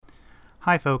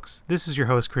Hi folks, this is your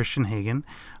host Christian Hagen.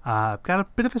 I've got a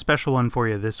bit of a special one for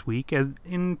you this week. As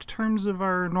in terms of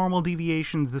our normal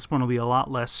deviations, this one will be a lot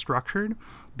less structured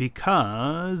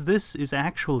because this is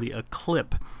actually a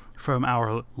clip from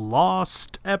our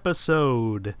lost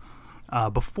episode.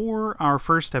 Before our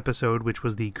first episode, which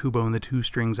was the Kubo and the Two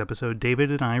Strings episode, David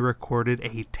and I recorded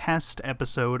a test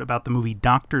episode about the movie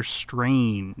Doctor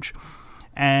Strange.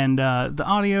 And the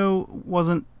audio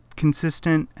wasn't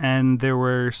consistent, and there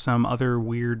were some other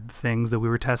weird things that we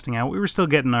were testing out. We were still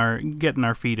getting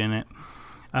our feet in it,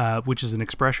 which is an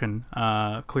expression,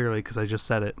 clearly, because I just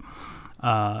said it,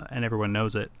 and everyone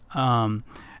knows it.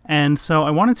 And so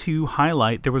I wanted to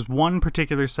highlight, there was one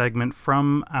particular segment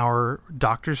from our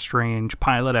Doctor Strange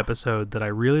pilot episode that I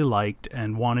really liked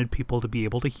and wanted people to be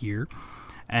able to hear.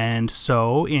 And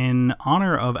so, in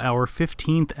honor of our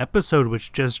 15th episode,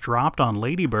 which just dropped on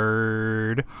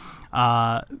Ladybird,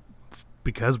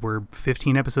 because we're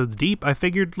 15 episodes deep, I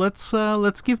figured let's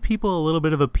give people a little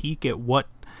bit of a peek at what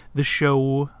the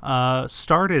show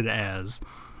started as.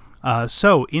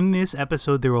 So, in this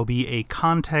episode, there will be a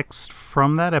context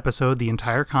from that episode, the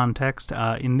entire context.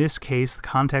 In this case, the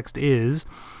context is,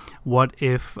 what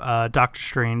if Doctor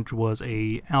Strange was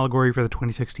a allegory for the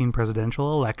 2016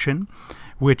 presidential election,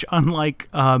 which, unlike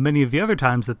many of the other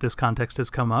times that this context has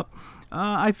come up,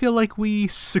 I feel like we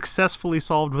successfully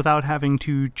solved without having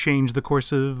to change the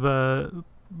course of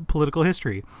political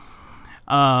history.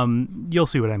 You'll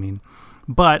see what I mean.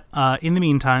 But in the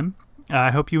meantime, I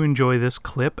hope you enjoy this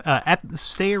clip.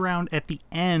 Stay around at the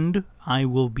end. I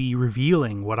will be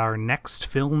revealing what our next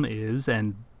film is,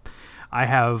 and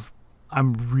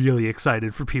I'm really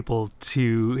excited for people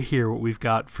to hear what we've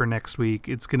got for next week.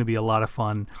 It's going to be a lot of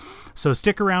fun. So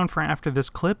stick around for after this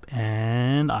clip,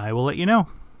 and I will let you know.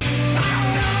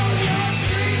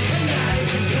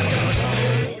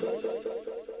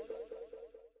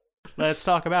 Let's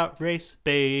talk about race,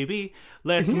 baby.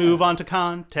 Let's move on to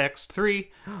context 3.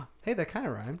 Hey, that kind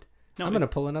of rhymed. No, I'm going to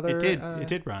pull another... It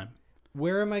did rhyme.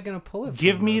 Where am I going to pull it from?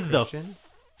 Give me the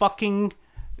fucking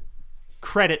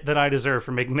credit that I deserve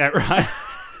for making that rhyme.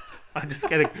 I'm just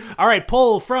kidding. All right,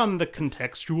 pull from the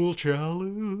contextual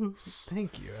chalice.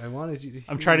 Thank you. I wanted you to...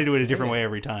 I'm trying to do it a different way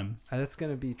every time. That's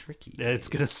going to be tricky. It's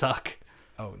going to suck.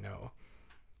 Oh, no.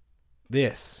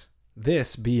 This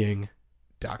being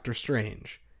Doctor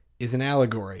Strange, is an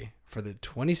allegory for the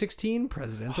 2016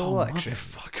 presidential election.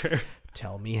 Motherfucker.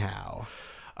 Tell me how.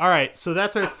 All right, so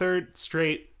that's our third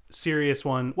straight serious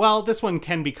one. Well, this one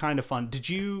can be kind of fun. Did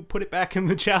you put it back in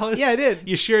the chalice? Yeah, I did.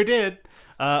 You sure did.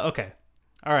 Okay.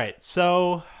 All right,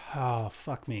 so... Oh,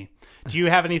 fuck me. Do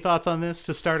you have any thoughts on this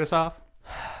to start us off?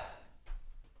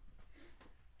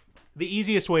 The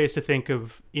easiest way is to think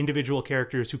of individual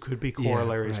characters who could be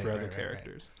corollaries for other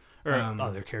characters. Or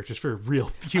other characters for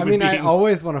real human beings. I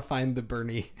always want to find the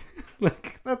Bernie.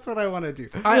 That's what I want to do.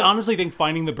 I honestly think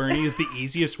finding the Bernie is the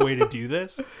easiest way to do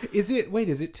this. Is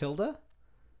it Tilda?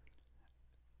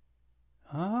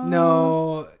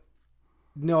 No,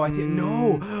 I didn't.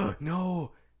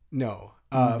 No.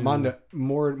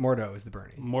 Mordo is the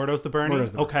Bernie. Mordo's the Bernie?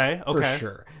 Okay. For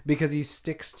sure. Because he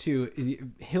sticks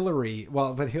to Hillary.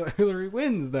 Well, but Hillary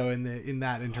wins, though, in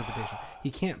that interpretation. He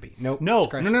can't be. Nope. No.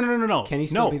 Can he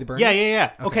still be the Bernie?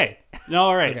 Yeah. Okay. No,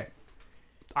 all right. Okay.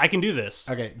 I can do this.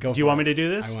 Okay, go. Do you want me to do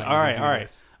this? All right.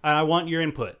 This. I want your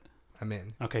input. I'm in.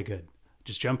 Okay, good.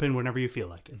 Just jump in whenever you feel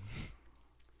like it.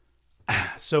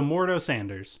 So Mordo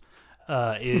Sanders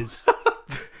is...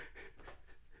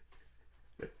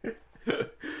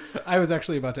 I was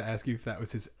actually about to ask you if that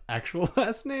was his actual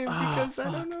last name, because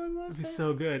I don't know his last name.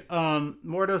 So good.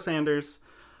 Mordo Sanders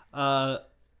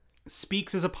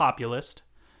speaks as a populist.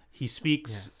 He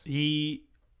speaks... Yes.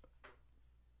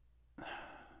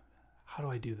 How do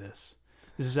I do this?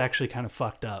 This is actually kind of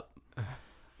fucked up.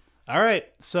 All right,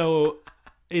 so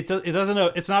it's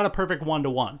not a perfect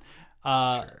 1-to-1.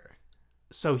 Sure.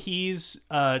 So he's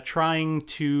trying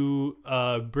to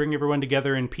bring everyone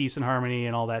together in peace and harmony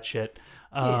and all that shit.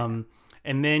 And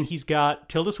then he's got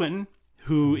Tilda Swinton,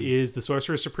 who is the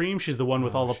Sorcerer Supreme. She's the one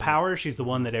with all the power. She's the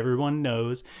one that everyone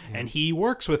knows. Yeah. And he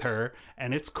works with her,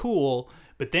 and it's cool.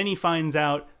 But then he finds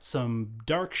out some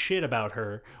dark shit about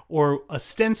her, or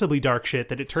ostensibly dark shit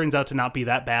that it turns out to not be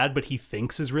that bad, but he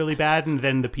thinks is really bad. And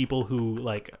then the people who,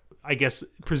 like... I guess,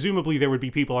 presumably there would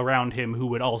be people around him who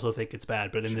would also think it's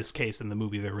bad, but in this case, in the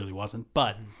movie, there really wasn't.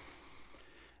 But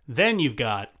then you've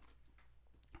got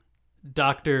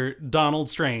Dr. Donald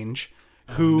Strange,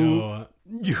 who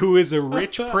is a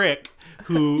rich prick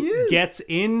who gets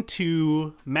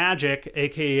into magic,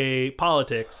 aka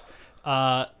politics,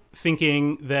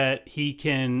 thinking that he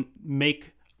can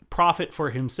make profit for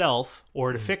himself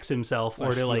or to fix himself or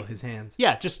to Heal like his hands.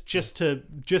 yeah, just to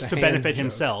hands benefit joke.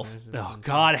 himself. There's this Oh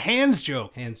God, hands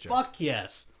joke. Hands joke. Fuck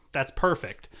yes, that's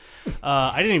perfect.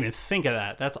 I didn't even think of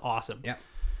that. That's awesome. Yeah.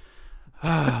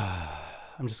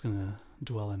 I'm just gonna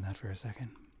dwell in that for a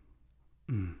second.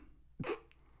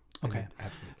 Okay.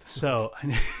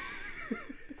 Absolutely.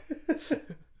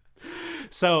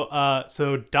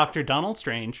 So Dr. Donald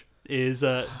Strange is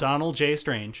Donald J.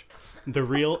 Strange, the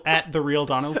real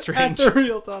Donald Strange. The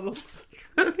real Donald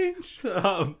Strange.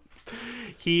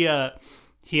 He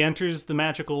enters the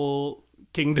magical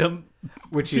kingdom,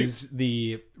 Which is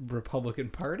the Republican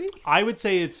Party? I would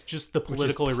say it's just the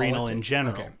political arena in politics.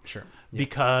 general. Okay, sure. Yeah.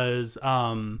 Because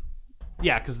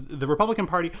because the Republican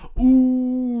Party.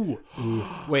 Ooh,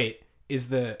 Wait, is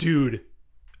the... dude.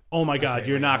 Oh my God,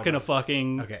 you're wait, not hold gonna on.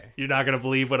 fucking. Okay. You're not gonna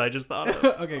believe what I just thought of.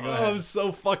 Okay, go Oh, ahead. I'm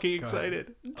so fucking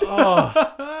excited.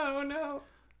 Oh, no.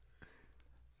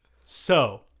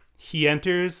 So he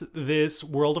enters this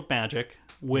world of magic,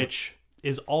 which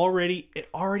is already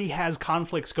has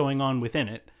conflicts going on within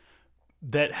it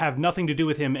that have nothing to do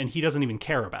with him, and he doesn't even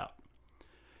care about.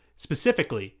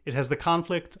 Specifically, it has the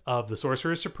conflict of the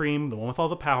Sorcerer Supreme, the one with all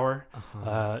the power,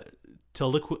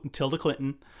 Tilda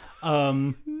Clinton.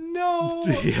 No.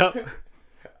 Yep.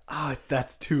 Oh,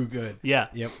 that's too good. Yeah.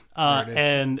 Yep. There it is.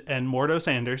 And Mordo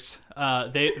Sanders.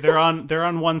 They're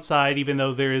on one side, even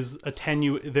though there's a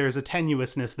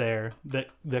tenuousness there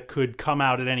that could come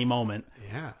out at any moment.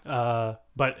 Yeah.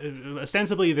 But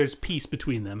ostensibly there's peace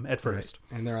between them at first.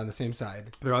 Right. And they're on the same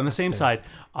side. They're on the same side.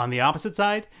 On the opposite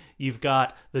side, you've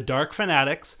got the Dark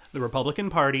Fanatics, the Republican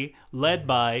Party, led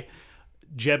by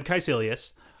Jeb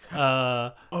Caecilius.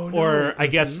 Or I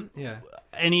guess Yeah.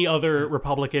 any other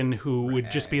Republican who would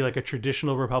just be like a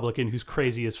traditional Republican who's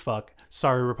crazy as fuck.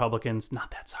 Sorry, Republicans.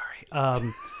 Not that sorry.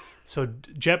 So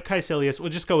Jeb Caecilius,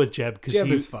 we'll just go with Jeb because Jeb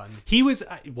is fun. He was,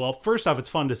 well, first off, it's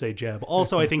fun to say Jeb.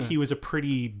 Also, I think he was a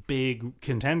pretty big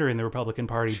contender in the Republican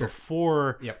Party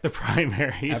before the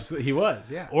primaries. Absolutely. He was,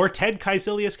 yeah. Or Ted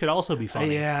Caecilius could also be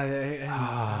funny.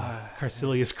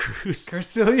 Caecilius Cruz.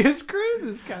 Caecilius Cruz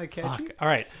is kind of catchy. Fuck. All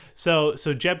right. So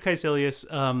Jeb Caecilius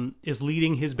is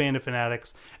leading his band of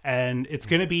fanatics, and it's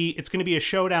gonna be a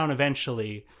showdown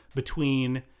eventually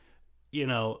between, you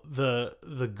know, the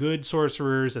good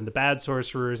sorcerers and the bad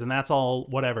sorcerers, and that's all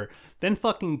whatever. Then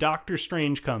fucking Doctor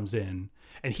Strange comes in,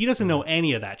 and he doesn't know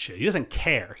any of that shit. He doesn't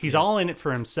care. He's all in it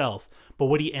for himself. But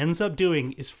what he ends up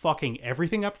doing is fucking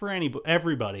everything up for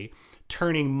everybody,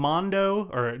 turning Mordo,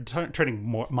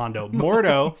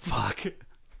 fuck,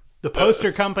 the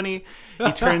poster company.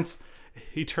 He turns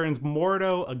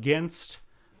Mordo against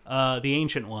the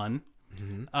Ancient One.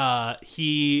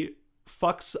 He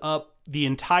fucks up the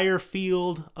entire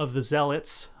field of the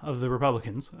zealots of the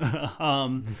Republicans,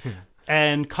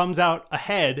 and comes out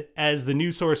ahead as the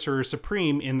new Sorcerer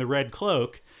Supreme in the red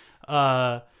cloak,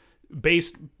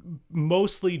 based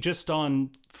mostly just on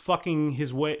fucking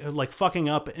his way, like fucking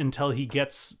up until he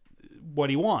gets what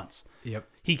he wants. Yep.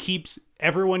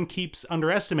 Everyone keeps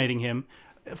underestimating him.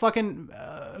 Fucking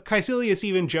Caecilius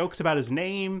even jokes about his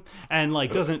name and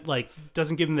doesn't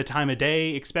give him the time of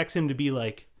day, expects him to be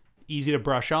like easy to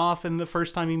brush off in the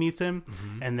first time he meets him,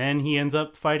 and then he ends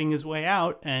up fighting his way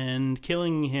out and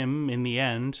killing him in the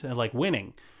end,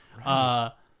 winning.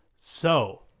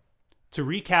 So to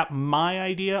recap my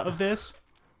idea of this,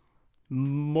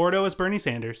 Mordo is Bernie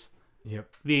Sanders. Yep.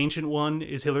 The Ancient One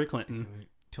is Hillary Clinton.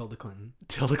 Tilda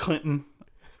Clinton.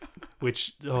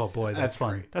 Which, oh boy, that's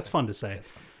fun. great. That's fun to say.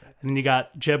 And then you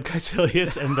got Jeb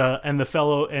Caecilius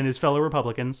and his fellow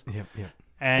Republicans. Yep.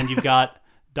 And you've got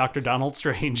Dr. Donald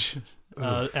Strange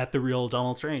at the real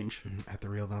Donald Strange. At the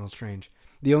real Donald Strange.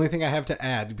 The only thing I have to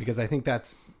add, because I think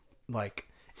that's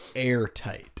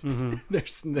airtight.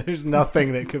 There's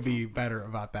nothing that could be better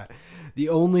about that. The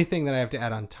only thing that I have to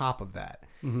add on top of that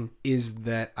is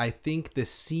that I think the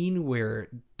scene where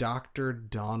Dr.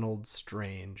 Donald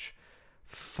Strange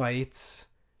fights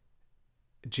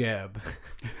Jeb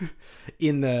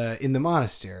in the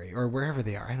monastery or wherever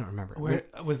they are, I don't remember. Where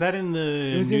was that in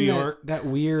It the was New in York? that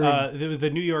weird the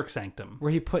New York Sanctum.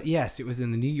 where it was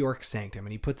in the New York Sanctum,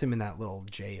 and he puts him in that little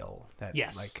jail, that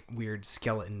weird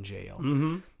skeleton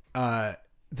jail.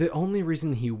 The only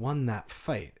reason he won that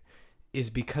fight is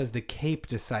because the cape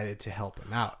decided to help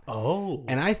him out. Oh.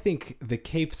 And I think the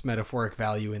cape's metaphoric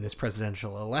value in this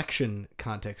presidential election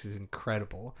context is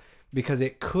incredible, because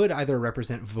it could either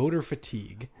represent voter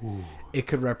fatigue, it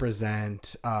could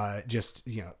represent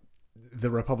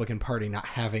the Republican Party not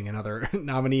having another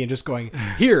nominee and just going,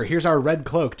 here's our red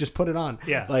cloak, just put it on.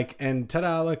 Yeah. And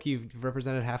ta-da, look, you've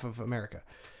represented half of America.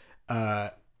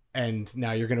 and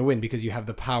now you're going to win because you have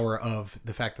the power of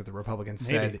the fact that the Republicans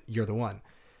said you're the one.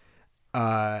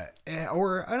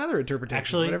 Or another interpretation.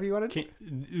 Actually, whatever you want to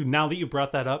do. Now that you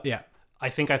brought that up, yeah, I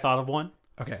think I thought of one.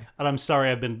 Okay. And I'm sorry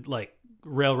I've been like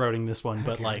railroading this one,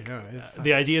 but like no,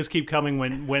 the ideas keep coming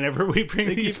whenever we bring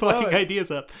these fucking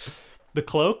ideas up. The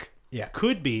cloak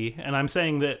could be, and I'm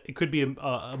saying that it could be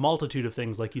a multitude of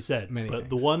things, like you said. Many but things.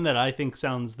 The one that I think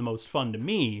sounds the most fun to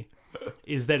me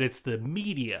is that it's the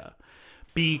media.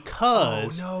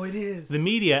 Because it is. the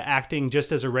media, acting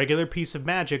just as a regular piece of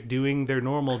magic, doing their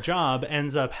normal job,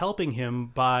 ends up helping him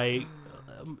by,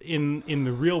 in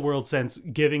the real world sense,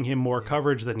 giving him more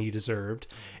coverage than he deserved.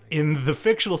 In the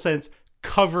fictional sense,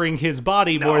 covering his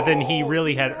body more than he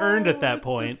really had earned at that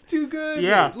point. It's too good.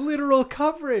 Yeah. Literal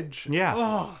coverage. Yeah.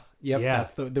 Oh. Yep, Yeah.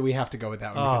 that's we have to go with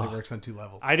that one because it works on two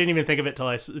levels. I didn't even think of it till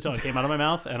it came out of my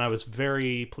mouth, and I was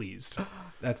very pleased.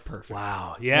 That's perfect.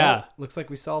 Wow. Yeah. Well, looks like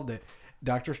we solved it.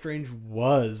 Doctor Strange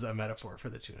was a metaphor for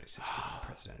the 2016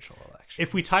 presidential election.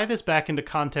 If we tie this back into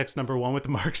context number one with the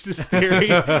Marxist theory,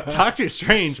 Doctor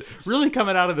Strange really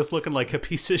coming out of this looking like a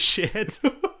piece of shit.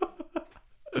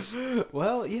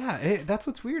 Well, yeah, that's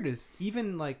what's weird is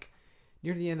even like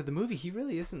near the end of the movie, he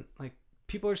really isn't like,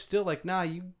 people are still like, nah,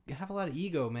 you have a lot of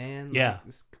ego, man. Like, Yeah.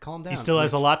 calm down. He still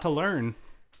has a lot to learn.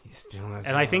 He still has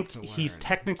And a I lot think to he's learn.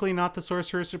 technically not the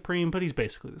Sorcerer Supreme, but he's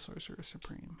basically the Sorcerer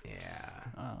Supreme. Yeah.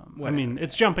 I mean,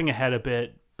 it's jumping ahead a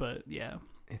bit, but yeah.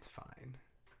 It's fine.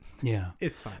 Yeah.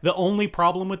 It's fine. The only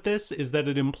problem with this is that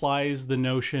it implies the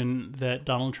notion that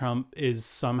Donald Trump is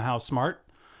somehow smart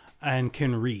and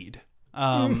can read,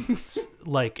 and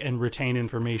retain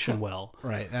information well.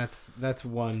 Right. That's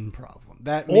one problem.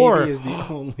 That Or- maybe is the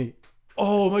only.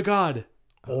 Oh my God.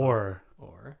 Or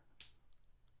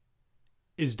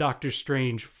is Doctor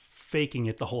Strange faking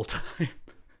it the whole time?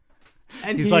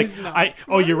 And He's like,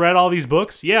 not you read all these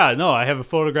books? Yeah, no, I have a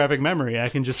photographic memory. I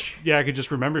can just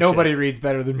remember shit. Nobody reads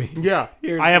better than me. Yeah.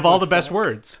 Here's I have all the books best back.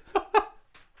 words.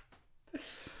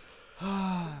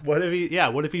 What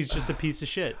if he's just a piece of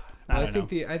shit? I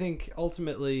think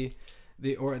ultimately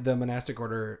the monastic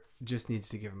order just needs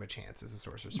to give him a chance as a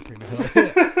Sorcerer Supreme.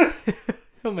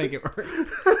 He'll make it work.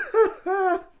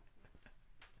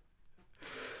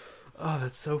 Oh,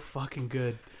 that's so fucking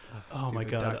good. Oh my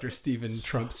God. Dr. Stephen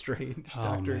Trump Strange.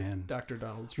 man. Dr.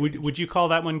 Donald Strange. Would you call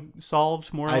that one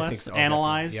solved, more or I less? think so,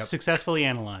 Analyzed? definitely, yep. Successfully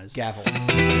analyzed. Gavel.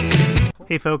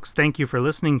 Hey folks, thank you for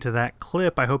listening to that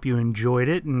clip. I hope you enjoyed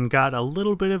it and got a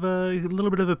little bit of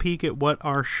a peek at what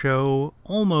our show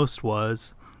almost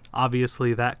was.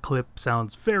 Obviously, that clip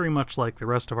sounds very much like the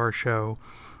rest of our show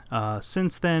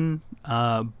since then,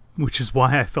 which is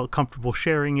why I felt comfortable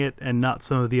sharing it and not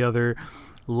some of the other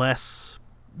less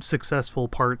successful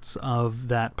parts of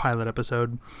that pilot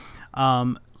episode.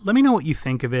 Let me know what you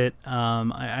think of it.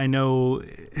 I know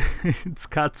it's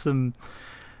got some,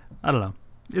 I don't know,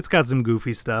 it's got some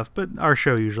goofy stuff, but our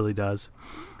show usually does.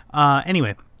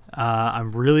 Anyway,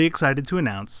 I'm really excited to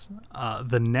announce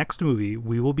the next movie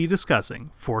we will be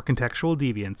discussing for Contextual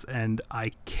Deviance, and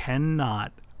I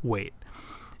cannot wait.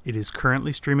 It is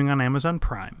currently streaming on Amazon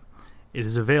Prime. It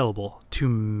is available to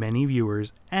many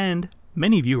viewers, and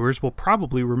many viewers will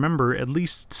probably remember at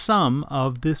least some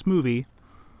of this movie.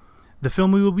 The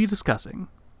film we will be discussing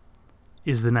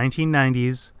is the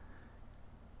 1990s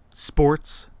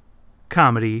sports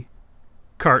comedy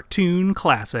cartoon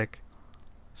classic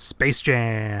Space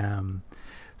Jam,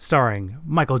 starring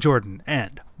Michael Jordan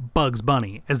and Bugs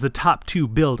Bunny as the top two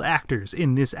billed actors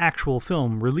in this actual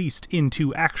film released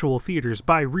into actual theaters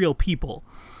by real people.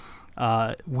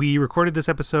 We recorded this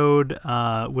episode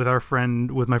with my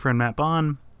friend Matt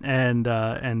Bond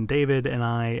and David and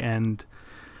I, and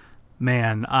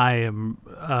man,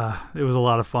 it was a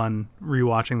lot of fun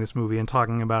rewatching this movie and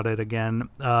talking about it again.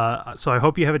 So I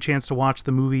hope you have a chance to watch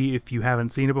the movie if you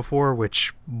haven't seen it before,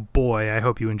 which, boy, I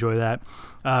hope you enjoy that.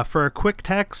 For a quick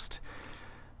text,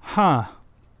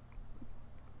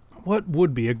 what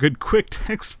would be a good quick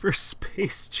text for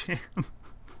Space Jam?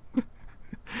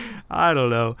 I don't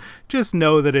know. Just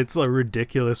know that it's a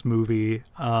ridiculous movie,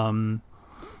 and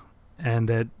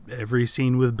that every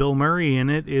scene with Bill Murray in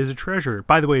it is a treasure.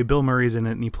 By the way, Bill Murray's in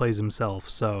it and he plays himself,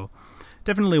 so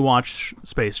definitely watch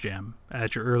Space Jam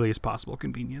at your earliest possible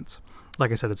convenience.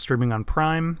 Like I said, it's streaming on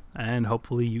Prime, and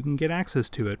hopefully you can get access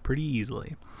to it pretty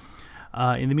easily.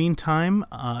 In the meantime,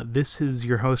 this is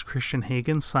your host, Christian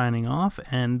Hagen, signing off,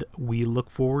 and we look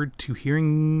forward to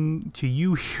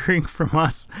you hearing from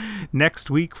us next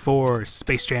week for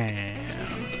Space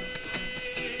Jam.